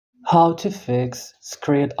How to fix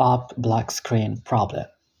Skrill app black screen problem.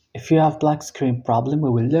 If you have black screen problem, we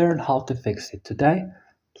will learn how to fix it today.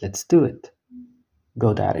 Let's do it.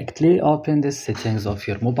 Go directly, open the settings of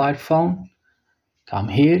your mobile phone. Come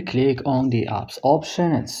here, click on the apps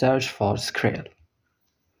option and search for Skrill.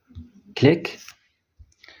 Click.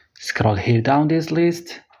 Scroll here down this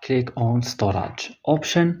list. Click on storage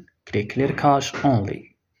option. Click clear cache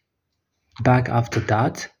only. Back after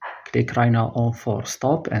that, click right now on force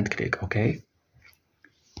stop and click OK.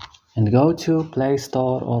 And go to Play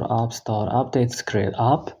Store or App Store, update Skrill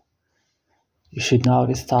app. You should now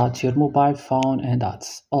restart your mobile phone, and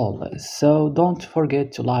that's all. So don't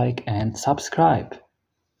forget to like and subscribe.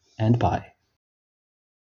 And bye.